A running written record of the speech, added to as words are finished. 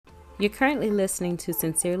You're currently listening to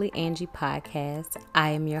Sincerely Angie podcast. I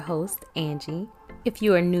am your host, Angie. If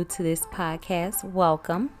you are new to this podcast,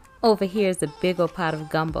 welcome. Over here is a big old pot of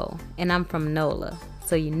gumbo, and I'm from NOLA,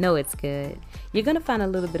 so you know it's good. You're going to find a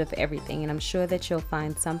little bit of everything, and I'm sure that you'll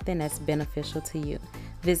find something that's beneficial to you.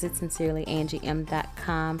 Visit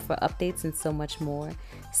sincerelyangiem.com for updates and so much more.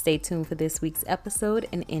 Stay tuned for this week's episode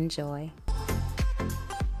and enjoy.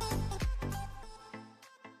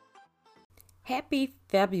 Happy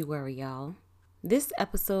February, y'all. This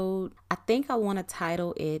episode, I think I want to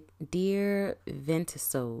title it Dear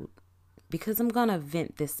Vent-isode, because I'm going to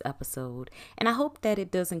vent this episode. And I hope that it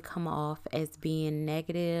doesn't come off as being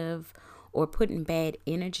negative or putting bad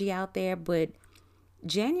energy out there. But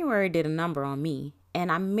January did a number on me. And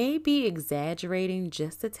I may be exaggerating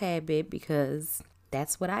just a tad bit because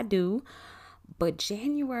that's what I do. But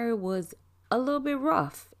January was a little bit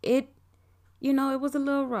rough. It was a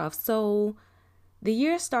little rough. So the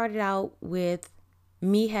year started out with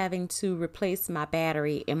me having to replace my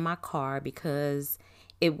battery in my car because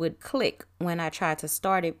it would click when I tried to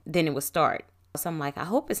start it, then it would start. So I'm like, I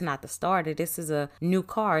hope it's not the starter. This is a new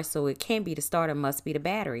car, so it can't be the starter, must be the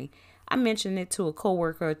battery. I mentioned it to a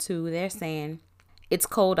coworker or two. They're saying it's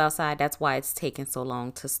cold outside, that's why it's taking so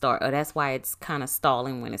long to start, or that's why it's kind of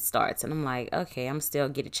stalling when it starts. And I'm like, okay, I'm still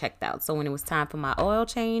getting checked out. So when it was time for my oil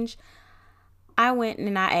change, I went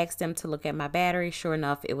and I asked them to look at my battery. Sure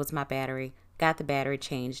enough, it was my battery. Got the battery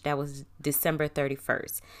changed. That was December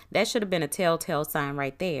 31st. That should have been a telltale sign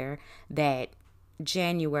right there that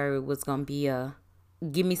January was going to be a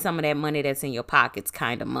give me some of that money that's in your pockets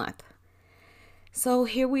kind of month. So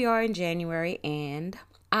here we are in January, and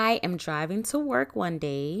I am driving to work one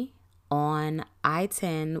day on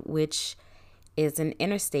I-10, which is an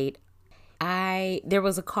interstate. There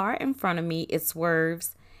was a car in front of me. It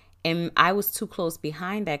swerves. And I was too close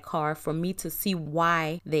behind that car for me to see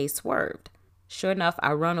why they swerved. Sure enough,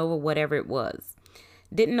 I run over whatever it was.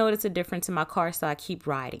 Didn't notice a difference in my car, so I keep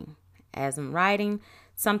riding. As I'm riding,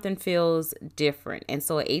 something feels different. And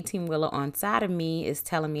so an 18-wheeler on side of me is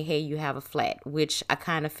telling me, hey, you have a flat, which I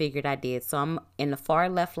kind of figured I did. So I'm in the far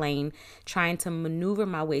left lane trying to maneuver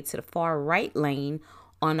my way to the far right lane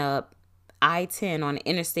on a I-10 on an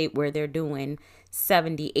interstate where they're doing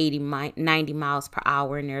 70, 80, 90 miles per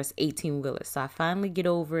hour, and there's 18-wheelers. So I finally get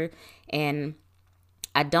over, and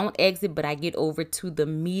I don't exit, but I get over to the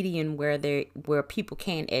median where people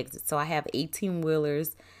can exit. So I have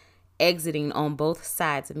 18-wheelers exiting on both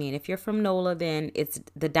sides of me. And if you're from NOLA, then it's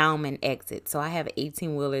the downman exit. So I have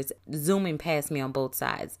 18-wheelers zooming past me on both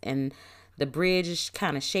sides, and the bridge is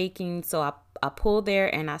kind of shaking. So I pull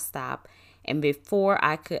there and I stop. And before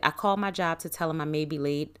I called my job to tell them I may be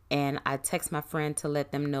late, and I text my friend to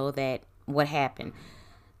let them know that what happened.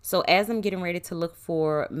 So as I'm getting ready to look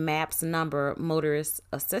for MAP's number, Motorist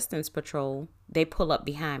Assistance Patrol, they pull up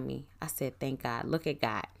behind me. I said, thank God. Look at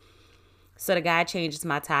God. So the guy changes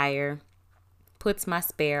my tire, puts my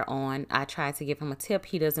spare on. I try to give him a tip.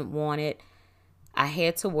 He doesn't want it. I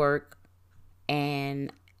head to work,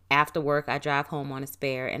 and after work, I drive home on a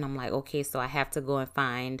spare, and I'm like, okay, so I have to go and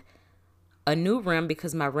find a new rim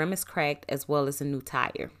because my rim is cracked, as well as a new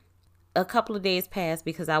tire. A couple of days passed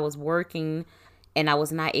because I was working and I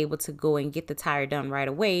was not able to go and get the tire done right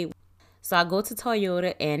away. So I go to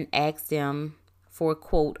Toyota and ask them for a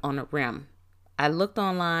quote on a rim. I looked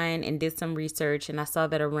online and did some research, and I saw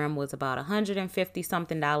that a rim was about $150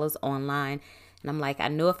 something online. And I'm like, I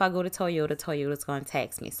know if I go to Toyota, Toyota's going to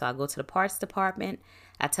tax me. So I go to the parts department.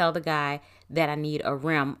 I tell the guy that I need a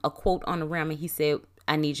rim, a quote on a rim. And he said,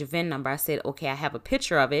 I need your VIN number. I said, okay, I have a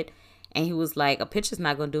picture of it. And he was like, a picture's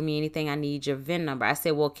not going to do me anything. I need your VIN number. I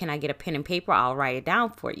said, well, can I get a pen and paper? I'll write it down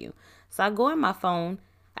for you. So I go on my phone.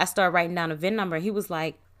 I start writing down a VIN number. He was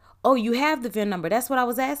like, oh, you have the VIN number. That's what I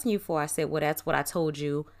was asking you for. I said, well, that's what I told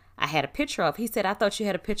you I had a picture of. He said, I thought you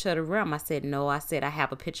had a picture of the rim. I said, no. I said, I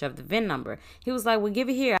have a picture of the VIN number. He was like, well, give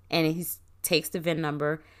it here. And he takes the VIN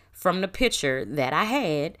number from the picture that I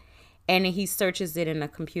had, and then he searches it in the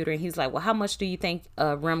computer, and he's like, well, how much do you think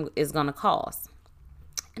a rim is going to cost?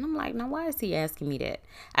 And I'm like, now, why is he asking me that?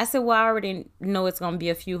 I said, well, I already know it's going to be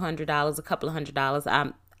a few $100s, a couple of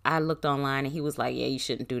 $100s. I looked online, and he was like, yeah, you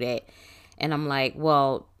shouldn't do that. And I'm like,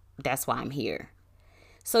 well, that's why I'm here.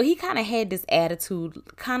 So he kind of had this attitude,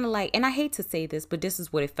 kind of like, and I hate to say this, but this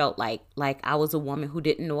is what it felt like I was a woman who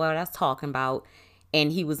didn't know what I was talking about,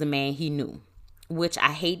 and he was a man he knew. Which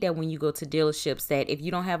I hate that when you go to dealerships that if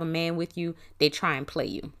you don't have a man with you, they try and play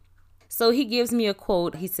you. So he gives me a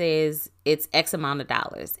quote. He says it's X amount of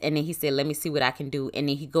dollars. And then he said, let me see what I can do. And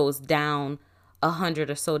then he goes down $100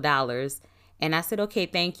 or so. And I said, okay,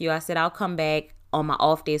 thank you. I said, I'll come back on my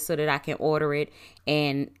off day so that I can order it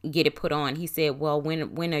and get it put on. He said, well,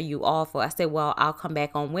 when are you off? I said, well, I'll come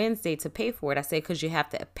back on Wednesday to pay for it. I said, because you have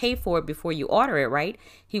to pay for it before you order it, right?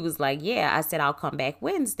 He was like, yeah. I said, I'll come back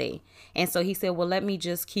Wednesday. And so he said, well, let me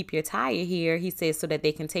just keep your tire here. He said, so that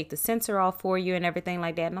they can take the sensor off for you and everything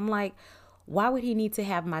like that. And I'm like, why would he need to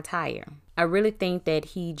have my tire? I really think that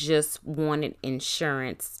he just wanted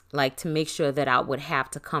insurance, like to make sure that I would have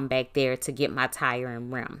to come back there to get my tire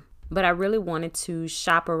and rim. But I really wanted to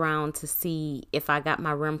shop around to see if I got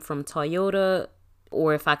my rim from Toyota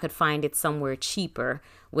or if I could find it somewhere cheaper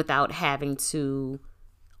without having to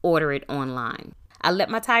order it online. I let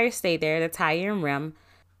my tire stay there, the tire and rim.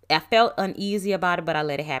 I felt uneasy about it, but I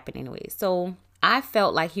let it happen anyway. So I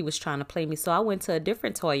felt like he was trying to play me. So I went to a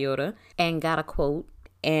different Toyota and got a quote.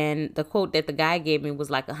 And the quote that the guy gave me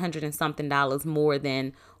was like $100 and something more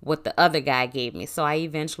than what the other guy gave me. So I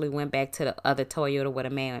eventually went back to the other Toyota with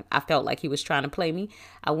a man. I felt like he was trying to play me.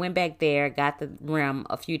 I went back there, got the rim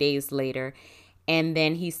a few days later. And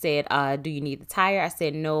then he said, do you need the tire? I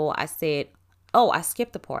said, no. I said, oh, I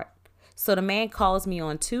skipped the part. So the man calls me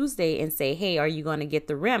on Tuesday and say, hey, are you going to get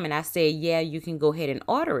the rim? And I said, yeah, you can go ahead and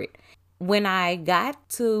order it. When I got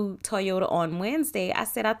to Toyota on Wednesday, I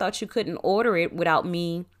said, I thought you couldn't order it without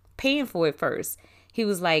me paying for it first. He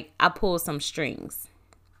was like, I pulled some strings.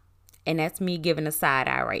 And that's me giving a side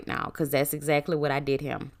eye right now, because that's exactly what I did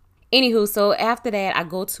him. Anywho, so after that, I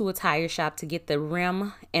go to a tire shop to get the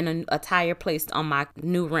rim and a tire placed on my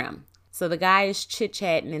new rim. So the guy is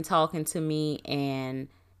chit-chatting and talking to me and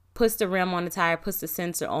puts the rim on the tire, puts the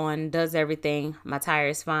sensor on, does everything. My tire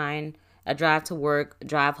is fine. I drive to work,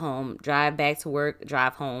 drive home, drive back to work,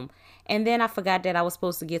 drive home. And then I forgot that I was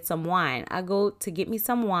supposed to get some wine. I go to get me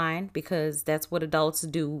some wine because that's what adults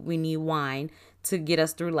do. We need wine to get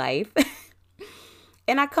us through life.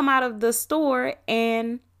 And I come out of the store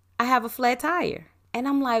and I have a flat tire. And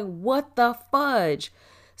I'm like, what the fudge?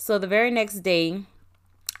 So the very next day,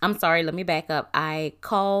 let me back up. I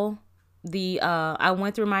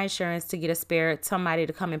went through my insurance to get somebody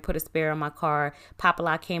to come and put a spare on my car. Papa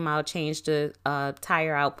Lock came out, changed the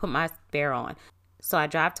tire out, put my spare on. So I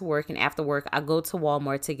drive to work, and after work, I go to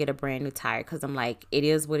Walmart to get a brand new tire because I'm like, it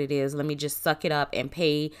is what it is. Let me just suck it up and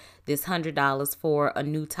pay this $100 for a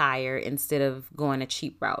new tire instead of going a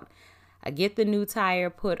cheap route. I get the new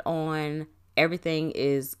tire put on. Everything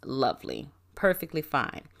is lovely, perfectly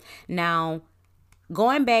fine. Now,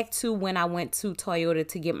 going back to when I went to Toyota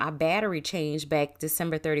to get my battery changed back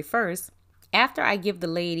December 31st, after I give the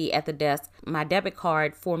lady at the desk my debit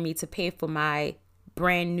card for me to pay for my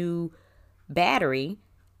brand new battery,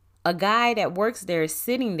 a guy that works there is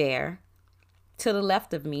sitting there to the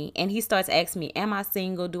left of me, and he starts asking me, am I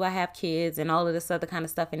single? Do I have kids? And all of this other kind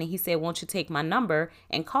of stuff. And then he said, won't you take my number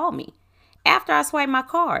and call me after I swipe my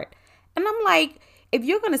card? And I'm like, if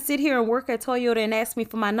you're going to sit here and work at Toyota and ask me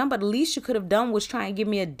for my number, the least you could have done was try and give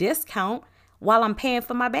me a discount while I'm paying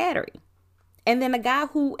for my battery. And then the guy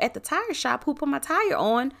who at the tire shop who put my tire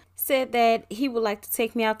on said that he would like to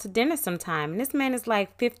take me out to dinner sometime. And this man is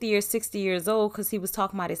like 50 or 60 years old because he was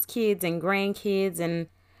talking about his kids and grandkids. And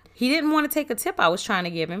he didn't want to take a tip I was trying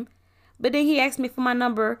to give him. But then he asked me for my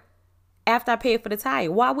number after I paid for the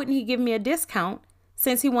tire. Why wouldn't he give me a discount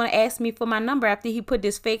since he want to ask me for my number after he put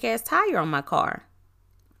this fake ass tire on my car?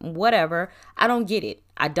 Whatever. I don't get it.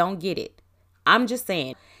 I don't get it. I'm just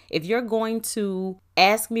saying, if you're going to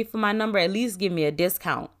ask me for my number, at least give me a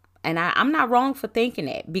discount. And I'm not wrong for thinking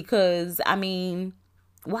that, because, I mean,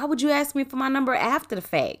 why would you ask me for my number after the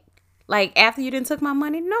fact? Like, after you didn't took my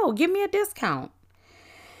money? No, give me a discount.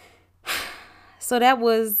 So that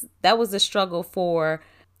was a struggle for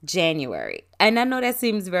January. And I know that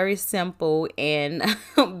seems very simple and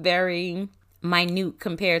very minute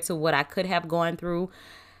compared to what I could have gone through.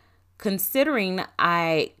 Considering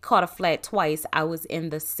I caught a flat twice, I was in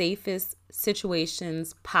the safest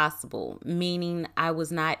situations possible, meaning I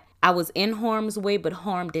was in harm's way, but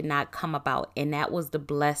harm did not come about. And that was the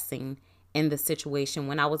blessing in the situation.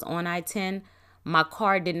 When I was on I-10, my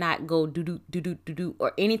car did not go do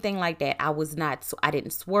or anything like that. I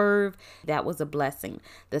didn't swerve. That was a blessing.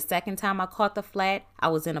 The second time I caught the flat, I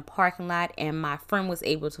was in a parking lot and my friend was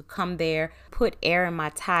able to come there, put air in my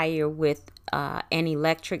tire with an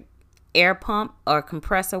electric air pump or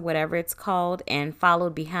compressor, whatever it's called, and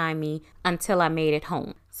followed behind me until I made it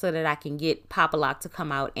home so that I can get Papa Lock to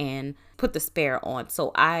come out and put the spare on.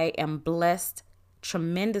 So I am blessed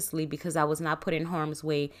tremendously because I was not put in harm's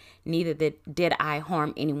way, neither did I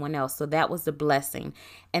harm anyone else. So that was the blessing.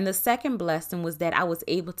 And the second blessing was that I was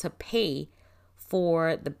able to pay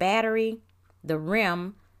for the battery, the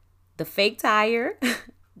rim, the fake tire,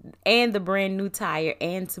 and the brand new tire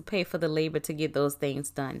and to pay for the labor to get those things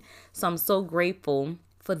done. So I'm so grateful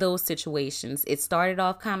for those situations. It started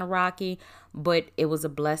off kind of rocky, but it was a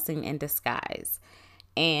blessing in disguise.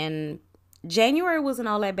 And January wasn't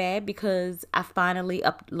all that bad because I finally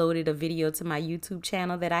uploaded a video to my YouTube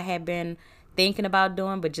channel that I had been thinking about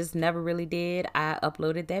doing but just never really did. I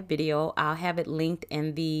uploaded that video. I'll have it linked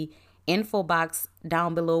in the info box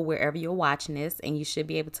down below wherever you're watching this, and you should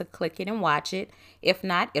be able to click it and watch it. If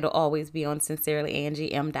not, it'll always be on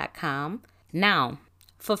sincerelyangiem.com. Now,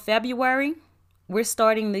 for February, we're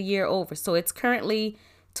starting the year over. So it's currently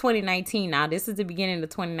 2019 now. This is the beginning of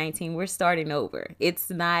 2019. We're starting over. It's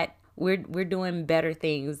not, we're doing better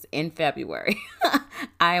things in February.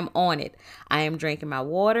 I am on it. I am drinking my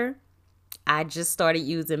water. I just started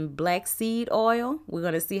using black seed oil. We're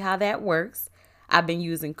going to see how that works. I've been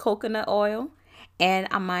using coconut oil, and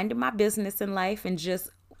I'm minding my business in life and just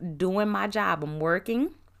doing my job. I'm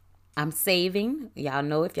working. I'm saving. Y'all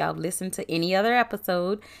know, if y'all listen to any other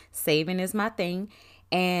episode, saving is my thing.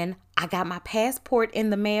 And I got my passport in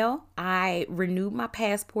the mail. I renewed my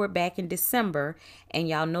passport back in December, and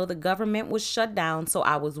y'all know the government was shut down. So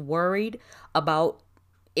I was worried about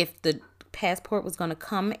if the passport was going to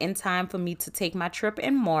come in time for me to take my trip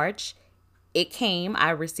in March. It came. I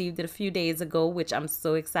received it a few days ago, which I'm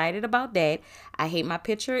so excited about that. I hate my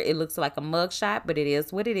picture. It looks like a mugshot, but it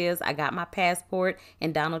is what it is. I got my passport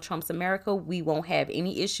in Donald Trump's America. We won't have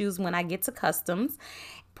any issues when I get to customs,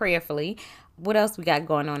 prayerfully. What else we got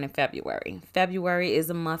going on in February? February is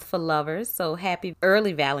a month for lovers, so happy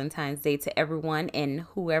early Valentine's Day to everyone and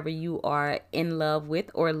whoever you are in love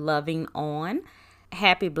with or loving on.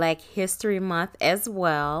 Happy Black History Month as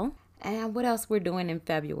well. And what else we're doing in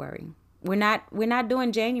February? We're not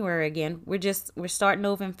doing January again. We're starting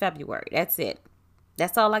over in February. That's it.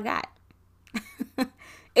 That's all I got.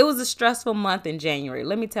 It was a stressful month in January.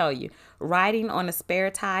 Let me tell you, riding on a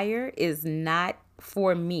spare tire is not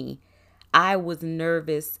for me. I was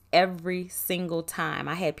nervous every single time.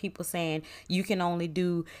 I had people saying you can only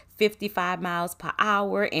do 55 miles per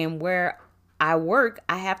hour, and where I work,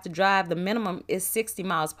 I have to drive, the minimum is 60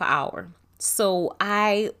 miles per hour. So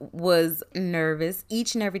I was nervous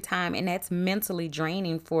each and every time, and that's mentally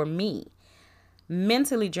draining for me.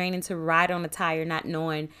 Mentally draining to ride on a tire not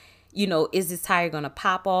knowing, is this tire going to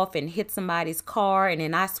pop off and hit somebody's car, and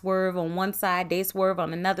then I swerve on one side, they swerve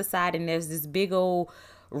on another side, and there's this big old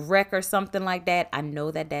wreck or something like that. I know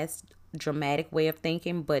that that's a dramatic way of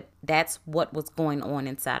thinking, but that's what was going on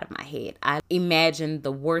inside of my head. I imagined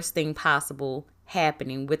the worst thing possible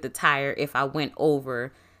happening with the tire if I went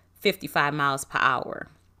over 55 miles per hour.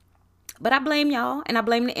 But I blame y'all, and I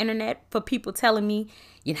blame the internet for people telling me,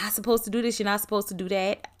 you're not supposed to do this, you're not supposed to do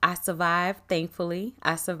that. I survived, thankfully.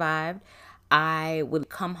 I survived. I would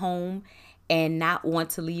come home and not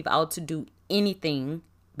want to leave out to do anything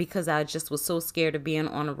because I just was so scared of being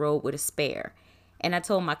on the road with a spare. And I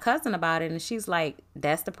told my cousin about it, and she's like,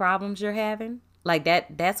 that's the problems you're having? Like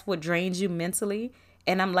that's what drains you mentally?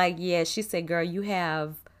 And I'm like, yeah. She said, girl,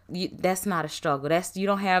 that's not a struggle. You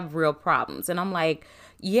don't have real problems. And I'm like,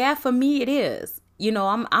 yeah, for me it is.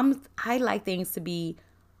 I like things to be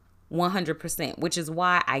 100%, which is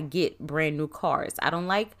why I get brand new cars. I don't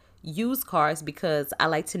like used cars because I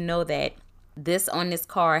like to know that this on this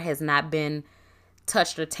car has not been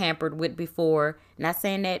touched or tampered with before. Not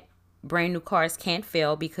saying that brand new cars can't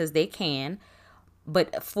fail, because they can.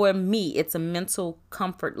 But for me, it's a mental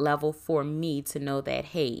comfort level for me to know that,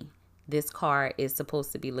 hey, this car is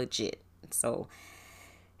supposed to be legit. So,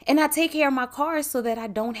 and I take care of my car so that I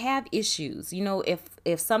don't have issues.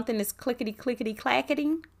 If something is clickety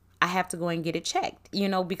clackety, I have to go and get it checked,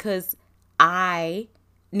 because I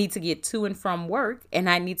need to get to and from work and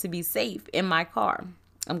I need to be safe in my car.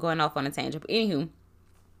 I'm going off on a tangent. But anywho,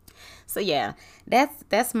 so yeah,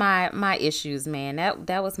 that's my issues, man.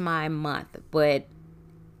 That was my month.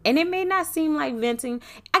 And it may not seem like venting.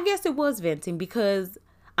 I guess it was venting because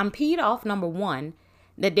I'm peed off, number one,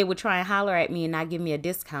 that they would try and holler at me and not give me a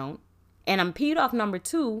discount. And I'm peed off, number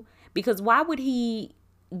two, because why would he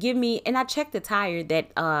give me, and I checked the tire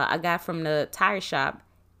that I got from the tire shop,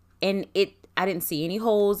 and I didn't see any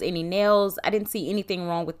holes, any nails. I didn't see anything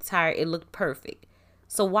wrong with the tire. It looked perfect.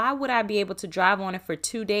 So why would I be able to drive on it for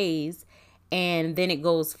 2 days and then it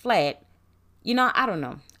goes flat? I don't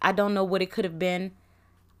know. I don't know what it could have been.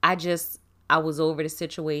 I was over the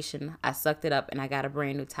situation. I sucked it up and I got a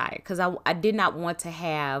brand new tire because I did not want to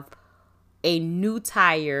have a new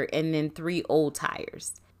tire and then 3 old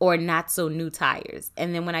tires or not so new tires.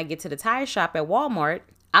 And then when I get to the tire shop at Walmart,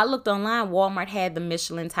 I looked online. Walmart had the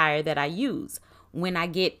Michelin tire that I use. When I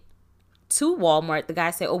get to Walmart, the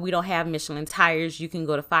guy said, oh, we don't have Michelin tires. You can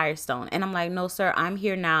go to Firestone. And I'm like, no, sir, I'm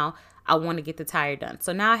here now. I want to get the tire done.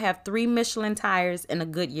 So now I have 3 Michelin tires and a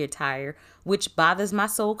Goodyear tire, which bothers my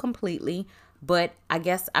soul completely. But I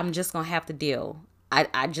guess I'm just going to have to deal.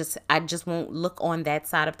 I just won't look on that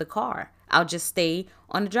side of the car. I'll just stay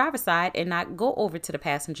on the driver's side and not go over to the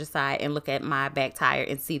passenger side and look at my back tire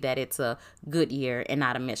and see that it's a Goodyear and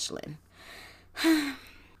not a Michelin.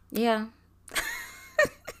 Yeah.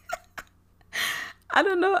 I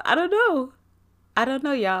don't know,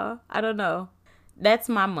 y'all. I don't know. That's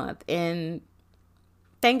my month. And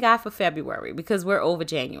thank God for February, because we're over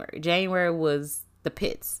January. January was the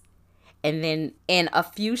pits. And then in a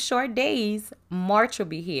few short days, March will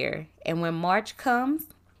be here. And when March comes,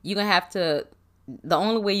 you're going to have to, the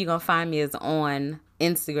only way you're going to find me is on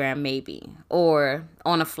Instagram maybe, or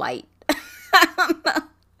on a flight. I don't know.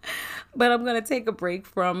 But I'm going to take a break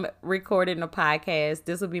from recording the podcast.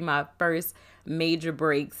 This will be my first major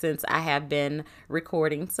break since I have been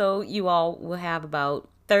recording. So you all will have about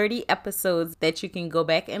 30 episodes that you can go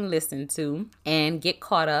back and listen to and get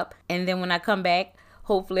caught up. And then when I come back,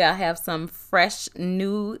 hopefully I'll have some fresh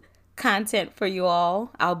new content for you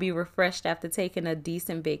all. I'll be refreshed after taking a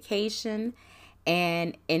decent vacation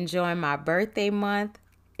and enjoying my birthday month.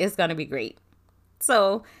 It's going to be great.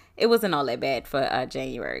 So it wasn't all that bad for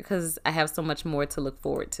January because I have so much more to look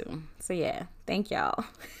forward to. So yeah, thank y'all.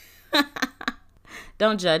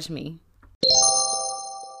 Don't judge me.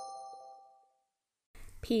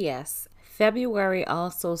 P.S. February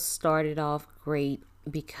also started off great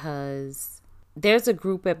because there's a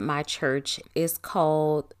group at my church. It's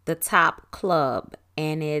called the Top Club,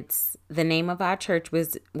 and it's the name of our church,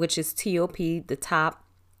 which is TOP, the Top,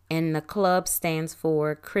 and the club stands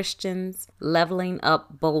for Christians Leveling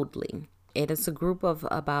Up Boldly. It is a group of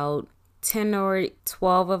about 10 or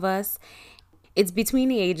 12 of us. It's between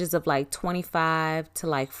the ages of like 25 to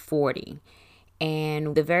like 40.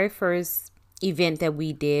 And the very first event that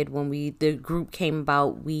we did when the group came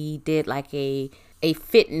about, we did like a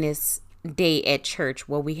fitness day at church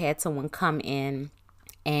where we had someone come in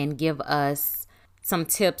and give us some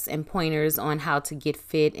tips and pointers on how to get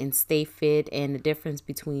fit and stay fit and the difference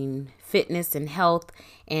between fitness and health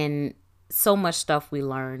and so much stuff we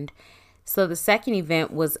learned. So the second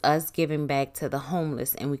event was us giving back to the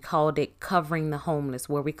homeless, and we called it Covering the Homeless,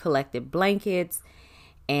 where we collected blankets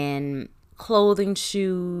and clothing,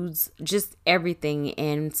 shoes, just everything,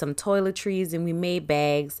 and some toiletries, and we made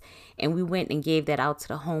bags, and we went and gave that out to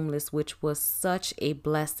the homeless, which was such a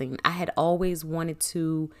blessing. I had always wanted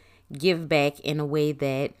to give back in a way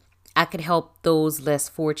that I could help those less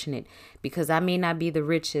fortunate, because I may not be the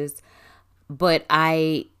richest, but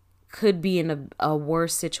I could be in a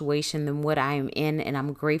worse situation than what I am in, and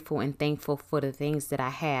I'm grateful and thankful for the things that I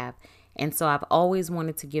have. And so I've always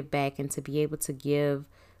wanted to give back, and to be able to give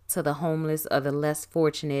to the homeless or the less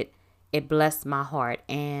fortunate, it blessed my heart,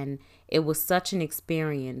 and it was such an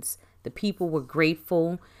experience. The people were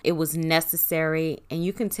grateful. It was necessary. And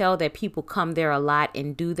you can tell that people come there a lot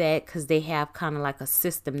and do that because they have kind of like a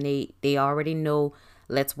system. They already know,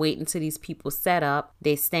 let's wait until these people set up.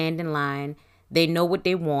 They stand in line. They know what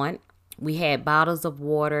they want. We had bottles of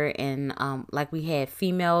water, and like we had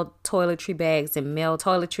female toiletry bags and male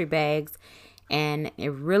toiletry bags. And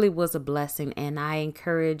it really was a blessing. And I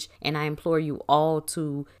encourage and I implore you all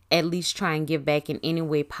to at least try and give back in any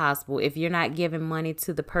way possible. If you're not giving money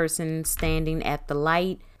to the person standing at the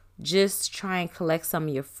light, just try and collect some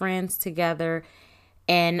of your friends together.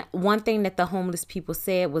 And one thing that the homeless people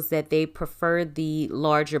said was that they preferred the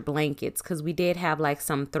larger blankets, because we did have like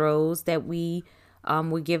some throws that we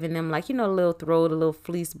were giving them, like, a little throw, the little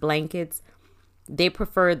fleece blankets. They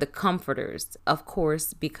prefer the comforters, of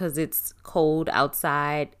course, because it's cold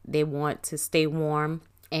outside. They want to stay warm.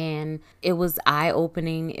 And it was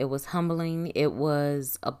eye-opening. It was humbling. It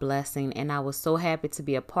was a blessing. And I was so happy to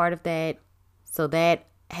be a part of that. So that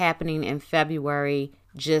happening in February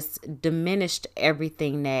just diminished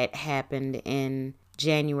everything that happened in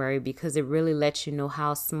January, because it really lets you know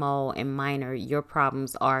how small and minor your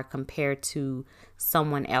problems are compared to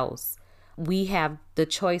someone else. We have the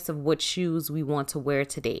choice of what shoes we want to wear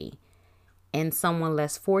today. And someone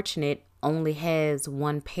less fortunate only has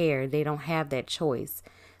one pair. They don't have that choice.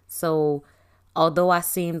 So although I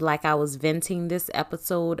seemed like I was venting this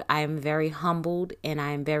episode, I am very humbled and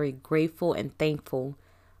I am very grateful and thankful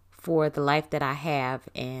for the life that I have.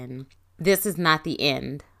 And this is not the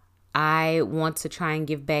end. I want to try and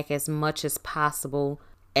give back as much as possible,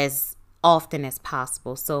 as often as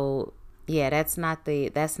possible. So yeah, that's not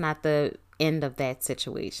the end of that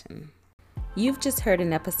situation. You've just heard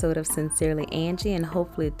an episode of Sincerely Angie, and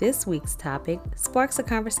hopefully this week's topic sparks a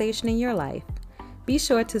conversation in your life. Be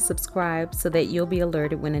sure to subscribe so that you'll be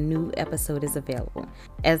alerted when a new episode is available.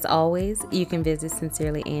 As always, you can visit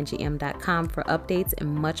sincerelyangiem.com for updates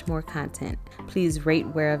and much more content. Please rate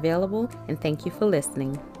where available, and thank you for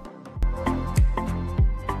listening.